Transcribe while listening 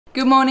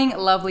Good morning,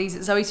 lovelies.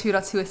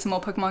 ZoëTwoDots here with some more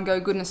Pokemon Go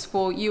goodness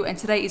for you, and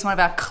today is one of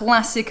our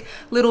classic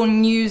little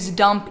news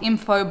dump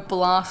info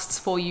blasts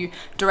for you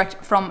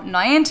direct from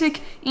Niantic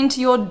into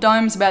your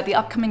domes about the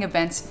upcoming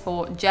events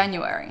for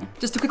January.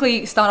 Just to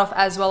quickly start off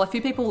as well, a few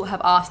people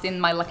have asked in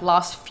my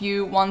last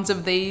few ones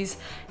of these,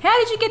 how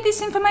did you get this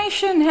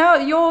information? How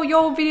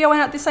your video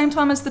went out at the same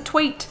time as the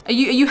tweet? Are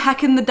you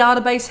hacking the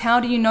database? How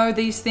do you know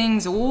these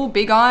things? Ooh,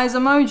 big eyes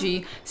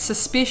emoji,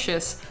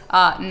 suspicious.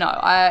 No,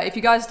 if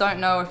you guys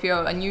don't know, if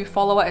you're a new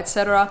follower,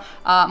 etc.,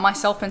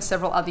 myself and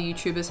several other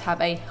YouTubers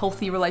have a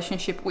healthy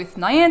relationship with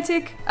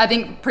Niantic. I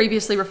think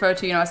previously referred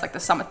to, as like the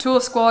Summer Tour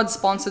Squad,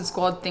 Sponsored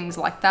Squad, things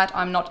like that.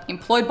 I'm not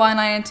employed by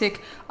Niantic.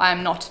 I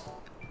am not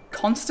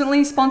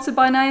constantly sponsored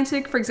by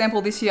Niantic. For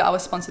example, this year I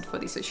was sponsored for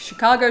this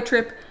Chicago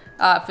trip,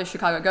 for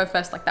Chicago Go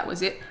Fest, like that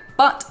was it.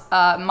 But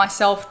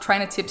myself,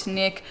 Trainer Tips,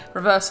 Nick,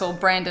 Reversal,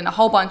 Brandon, a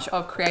whole bunch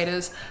of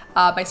creators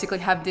basically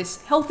have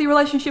this healthy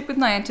relationship with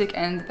Niantic,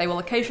 and they will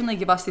occasionally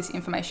give us this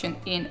information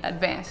in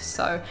advance.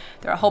 So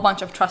there are a whole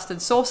bunch of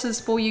trusted sources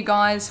for you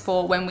guys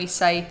for when we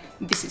say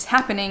this is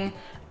happening,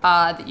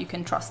 that you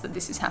can trust that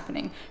this is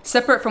happening.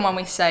 Separate from when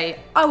we say,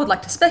 I would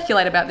like to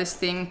speculate about this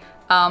thing,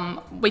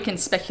 we can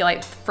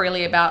speculate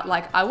freely about,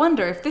 like, I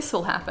wonder if this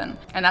will happen,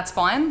 and that's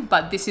fine,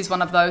 but this is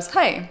one of those,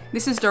 hey,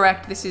 this is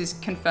direct, this is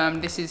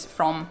confirmed, this is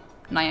from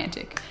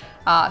Niantic.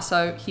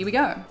 So here we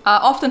go.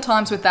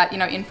 Oftentimes with that,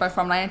 info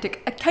from Niantic,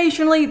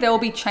 occasionally there will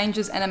be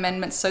changes and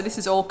amendments, so this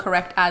is all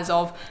correct as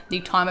of the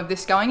time of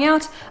this going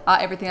out.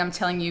 Everything I'm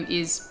telling you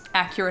is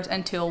accurate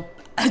until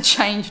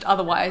changed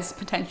otherwise,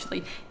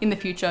 potentially in the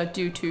future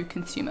due to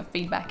consumer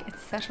feedback,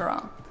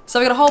 etc. So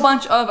we got a whole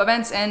bunch of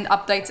events and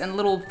updates and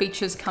little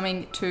features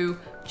coming to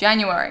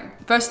January.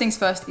 First things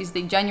first is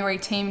the January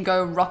Team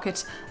Go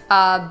Rocket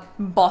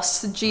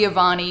boss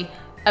Giovanni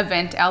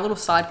event, our little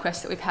side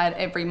quest that we've had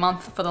every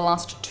month for the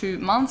last 2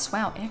 months.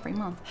 Wow, every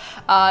month.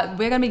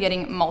 We're gonna be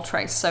getting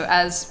Moltres. So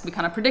as we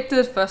kind of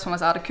predicted, first one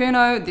was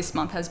Articuno, this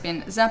month has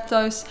been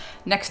Zapdos,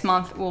 next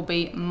month will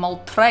be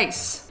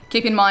Moltres.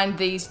 Keep in mind,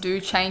 these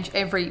do change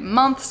every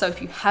month, so if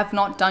you have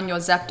not done your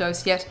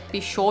Zapdos yet, be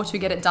sure to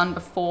get it done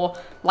before,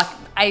 like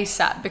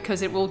ASAP,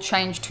 because it will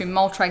change to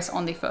Moltres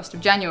on the 1st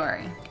of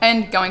January.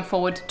 And going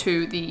forward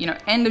to the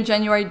end of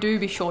January, do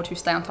be sure to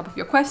stay on top of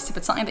your quests if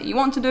it's something that you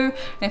want to do, and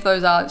if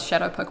those are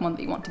shadow Pokemon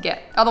that you want to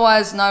get.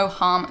 Otherwise, no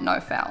harm,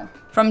 no foul.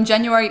 From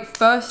January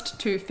 1st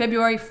to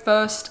February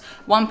 1st,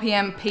 1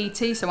 PM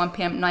PT, so 1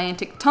 PM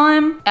Niantic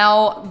time,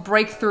 our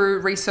breakthrough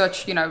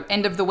research,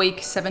 end of the week,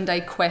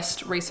 7-day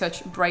quest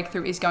research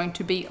breakthrough is going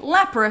to be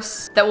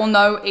Lapras, that will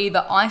know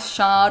either Ice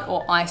Shard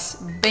or Ice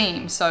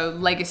Beam. So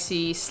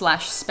legacy /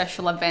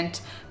 special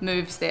event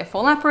moves there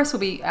for Lapras will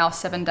be our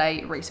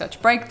 7-day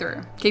research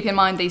breakthrough. Keep in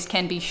mind, these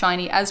can be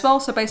shiny as well.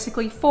 So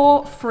basically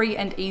 4 free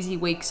and easy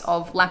weeks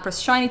of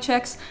Lapras shiny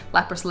checks,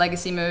 Lapras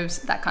legacy moves,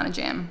 that kind of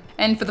jam.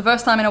 And for the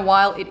first time in a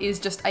while, it is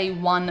just a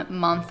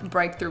 1-month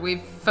breakthrough.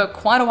 We've for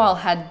quite a while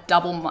had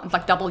double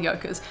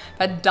Yokers,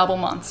 had double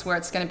months where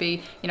it's going to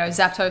be,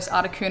 Zapdos,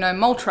 Articuno,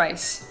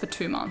 Moltres for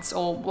 2 months,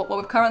 or what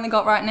we've currently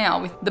got right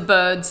now with the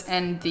Birds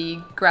and the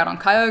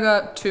Groudon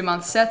Kyogre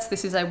 2-month sets.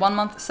 This is a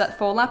 1-month set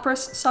for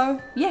Lapras,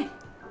 so yeah.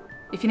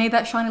 If you need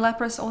that shiny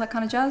Lapras, all that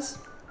kind of jazz,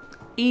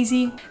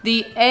 easy.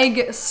 The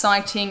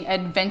egg-citing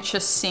Adventure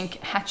Sync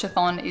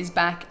Hatchathon is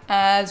back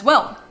as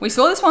well. We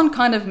saw this one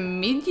kind of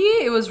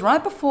mid-year. It was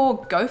right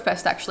before Go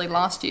Fest actually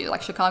last year,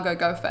 like Chicago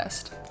Go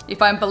Fest,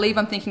 if I believe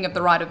I'm thinking of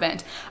the right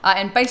event.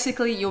 And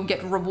basically you'll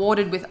get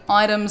rewarded with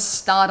items,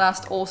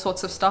 Stardust, all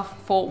sorts of stuff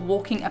for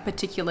walking a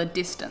particular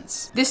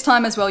distance. This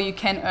time as well, you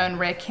can earn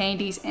rare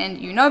candies and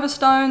Unova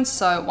stones.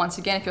 So once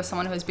again, if you're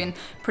someone who has been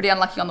pretty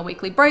unlucky on the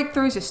weekly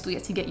breakthroughs, you still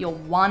get to get your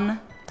 1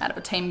 out of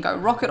a Team Go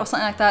Rocket or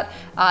something like that.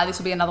 This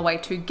will be another way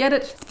to get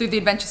it through the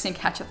Adventure Sync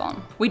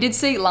Hatchathon. We did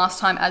see last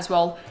time as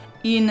well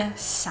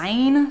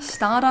insane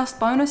Stardust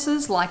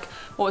bonuses, like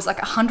what was like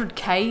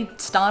 100k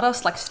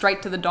Stardust, like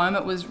straight to the dome.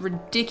 It was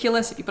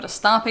ridiculous. If you put a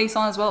star piece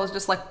on as well, it was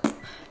just like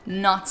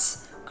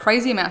nuts.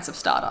 Crazy amounts of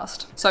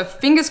Stardust. So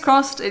fingers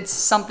crossed it's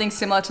something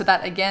similar to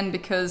that again,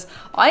 because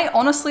I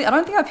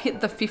don't think I've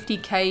hit the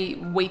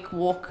 50k week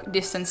walk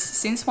distance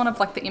since one of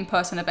like the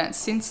in-person events,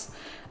 since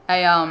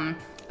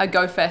a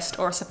Go Fest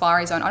or a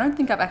Safari Zone. I don't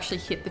think I've actually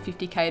hit the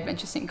 50k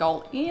Adventure Sync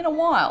goal in a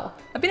while.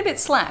 I've been a bit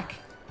slack,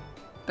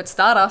 but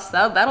Stardust,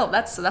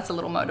 that's a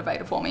little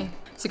motivator for me.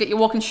 So get your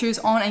walking shoes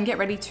on and get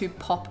ready to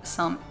pop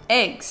some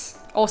eggs.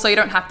 Also, you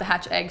don't have to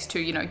hatch eggs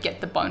to,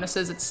 get the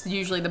bonuses. It's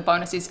usually the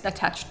bonus is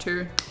attached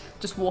to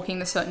just walking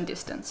the certain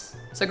distance.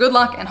 So good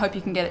luck and hope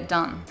you can get it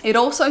done. It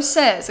also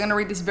says, I'm gonna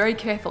read this very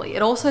carefully.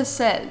 It also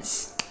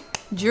says,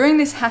 during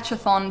this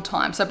Hatchathon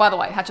time, so by the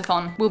way,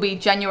 Hatchathon will be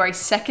January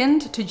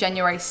 2nd to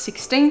January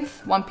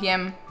 16th, 1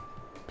 PM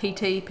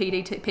PT,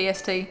 PDT,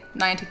 PST,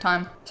 Niantic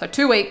time. So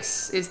 2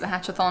 weeks is the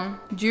Hatchathon.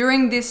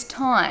 During this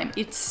time,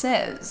 it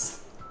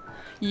says,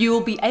 you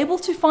will be able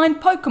to find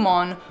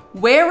Pokemon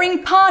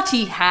wearing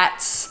party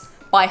hats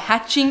by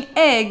hatching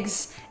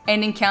eggs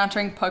and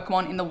encountering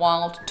Pokemon in the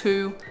wild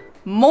too.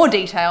 More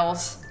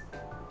details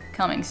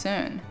coming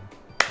soon.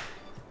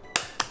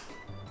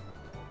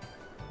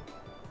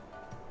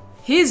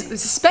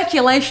 Here's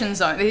speculation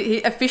zone.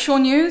 The official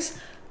news,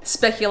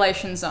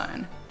 speculation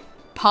zone.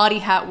 Party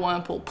hat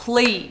Wurmple,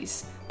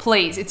 please.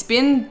 Please, it's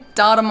been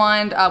data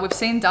mined. We've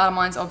seen data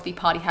mines of the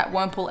Party Hat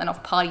Wurmple and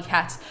of Party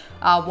Hat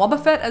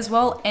Wobbuffet as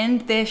well,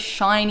 and their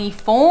shiny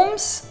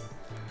forms.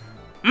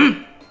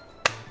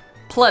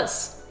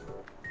 Please.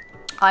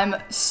 I'm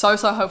so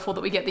hopeful that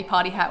we get the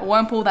Party Hat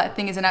Wurmple. That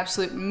thing is an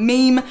absolute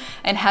meme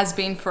and has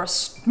been for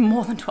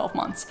more than 12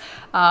 months.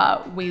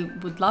 We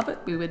would love it.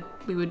 We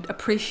would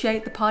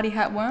appreciate the Party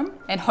Hat Worm,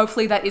 and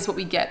hopefully that is what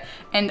we get.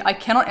 And I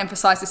cannot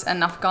emphasize this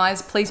enough,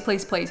 guys. Please,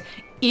 please, please.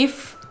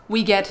 If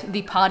we get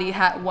the Party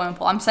Hat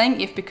Wurmple, I'm saying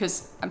if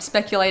because I'm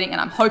speculating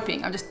and I'm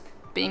hoping, I'm just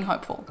being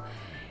hopeful.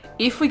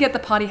 If we get the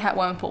Party Hat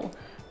Wurmple,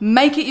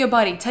 make it your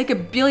buddy. Take a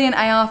billion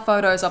AR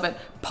photos of it.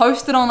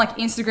 Post it on like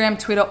Instagram,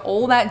 Twitter,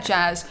 all that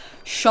jazz.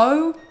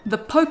 Show the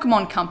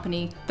Pokemon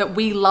company that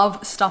we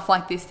love stuff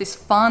like this. This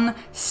fun,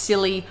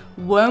 silly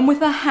worm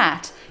with a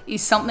hat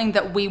is something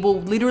that we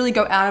will literally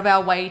go out of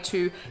our way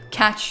to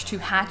catch, to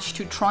hatch,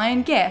 to try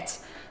and get,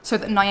 so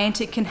that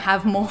Niantic can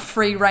have more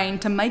free reign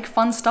to make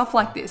fun stuff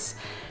like this.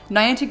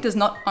 Niantic does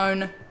not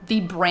own the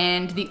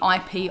brand, the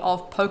IP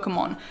of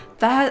Pokemon.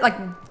 That, like,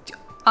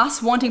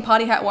 us wanting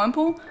Party Hat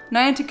Wurmple,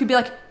 Niantic could be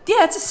like,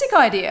 yeah, it's a sick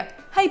idea.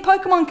 Hey,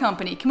 Pokemon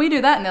company, can we do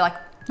that? And they're like,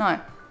 no,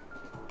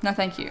 no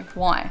thank you.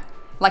 Why?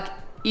 Like,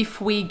 if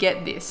we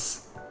get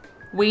this,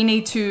 we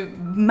need to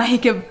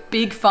make a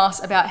big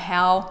fuss about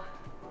how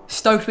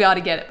stoked we are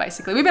to get it,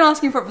 basically. We've been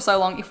asking for it for so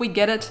long. If we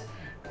get it,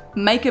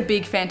 make a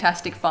big,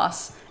 fantastic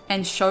fuss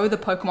and show the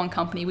Pokemon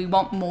company we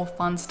want more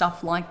fun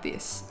stuff like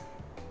this.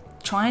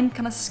 Try and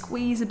kind of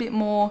squeeze a bit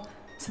more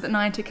so that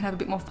Niantic can have a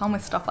bit more fun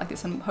with stuff like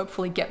this and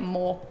hopefully get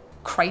more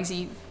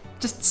crazy,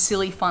 just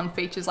silly fun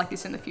features like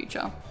this in the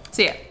future.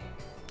 So yeah,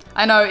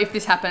 I know if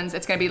this happens,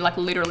 it's gonna be like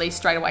literally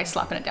straight away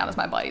slapping it down as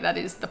my buddy. That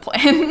is the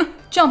plan.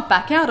 Jump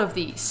back out of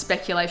the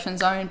speculation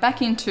zone,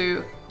 back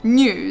into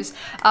news.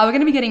 We're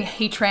gonna be getting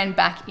Heatran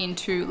back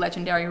into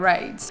legendary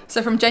raids.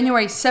 So from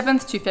January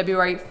 7th to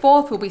February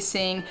 4th, we'll be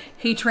seeing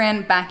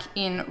Heatran back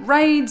in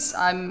raids.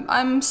 I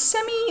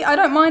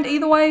don't mind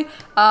either way.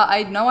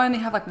 I know I only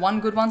have like one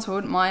good one, so I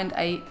wouldn't mind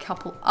a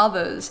couple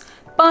others.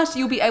 But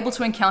you'll be able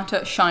to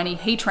encounter shiny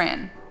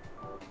Heatran.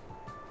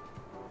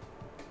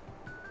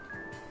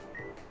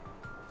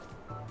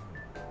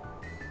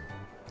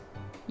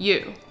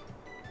 You.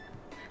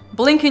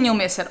 Blink and you'll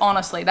miss it,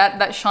 honestly.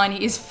 That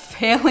shiny is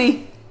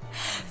fairly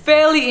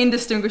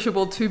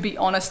indistinguishable, to be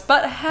honest.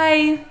 But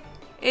hey,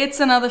 it's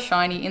another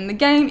shiny in the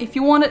game. If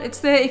you want it, it's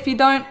there. If you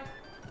don't,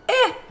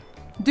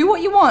 do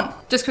what you want.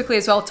 Just quickly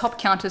as well, top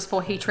counters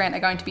for Heatran are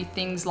going to be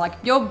things like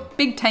your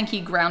big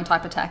tanky ground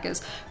type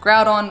attackers.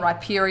 Groudon,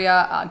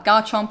 Rhyperior,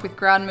 Garchomp with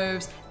ground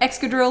moves.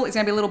 Excadrill is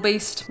gonna be a little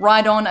beast.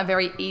 Rhydon, a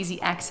very easy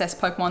access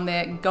Pokemon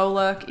there.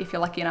 Golurk, if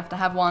you're lucky enough to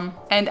have one.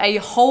 And a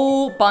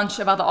whole bunch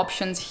of other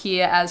options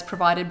here as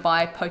provided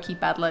by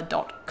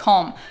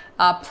Pokebattler.com.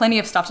 Plenty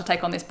of stuff to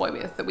take on this boy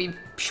with that we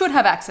should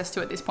have access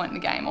to at this point in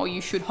the game, or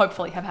you should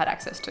hopefully have had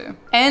access to.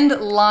 And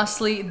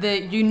lastly,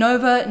 the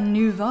Unova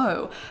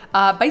Nouveau.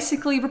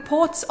 Basically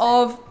reports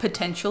of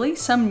potentially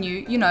some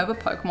new Unova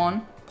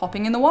Pokemon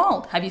popping in the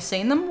wild. Have you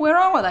seen them? Where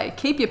are they?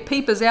 Keep your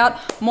peepers out.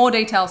 More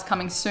details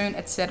coming soon,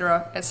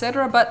 etc,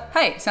 etc. But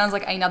hey, sounds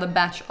like another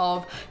batch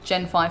of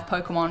Gen 5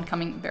 Pokemon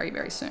coming very,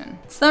 very soon.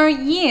 So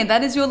yeah,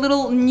 that is your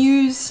little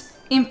news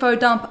info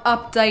dump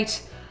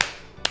update.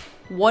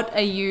 What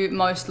are you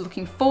most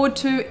looking forward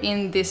to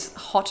in this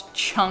hot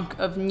chunk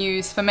of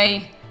news? For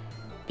me,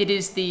 it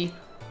is the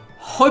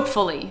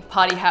hopefully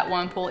Party Hat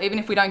Wurmple. Even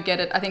if we don't get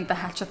it, I think the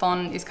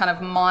Hatchathon is kind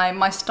of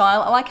my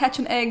style. I like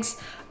hatching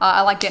eggs.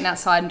 I like getting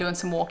outside and doing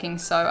some walking.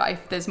 So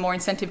if there's more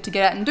incentive to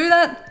get out and do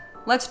that,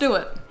 let's do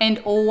it. And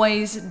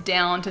always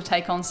down to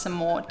take on some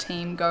more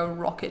Team Go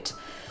Rocket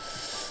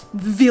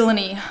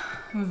villainy.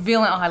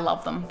 Oh, I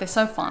love them. They're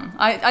so fun.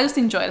 I just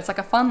enjoy it. It's like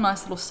a fun,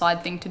 nice little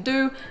side thing to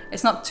do.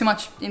 It's not too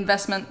much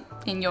investment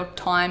in your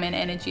time and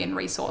energy and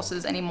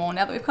resources anymore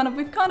now that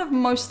we've kind of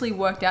mostly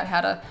worked out how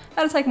to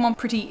take them on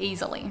pretty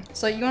easily.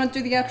 So you want to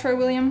do the outro,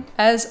 William?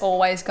 As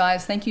always,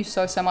 guys, thank you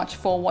so much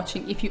for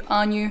watching. If you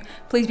are new,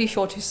 please be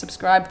sure to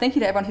subscribe. Thank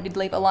you to everyone who did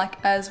leave a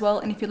like as well.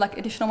 And if you'd like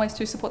additional ways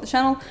to support the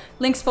channel,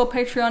 links for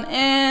Patreon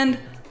and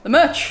the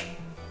merch.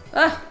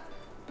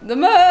 The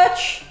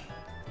merch!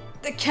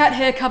 The cat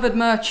hair covered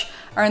merch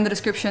are in the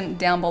description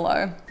down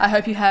below. I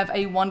hope you have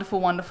a wonderful,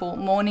 wonderful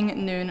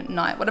morning, noon,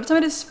 night, whatever time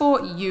it is for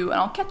you,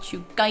 and I'll catch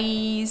you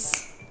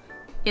guys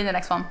in the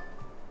next one.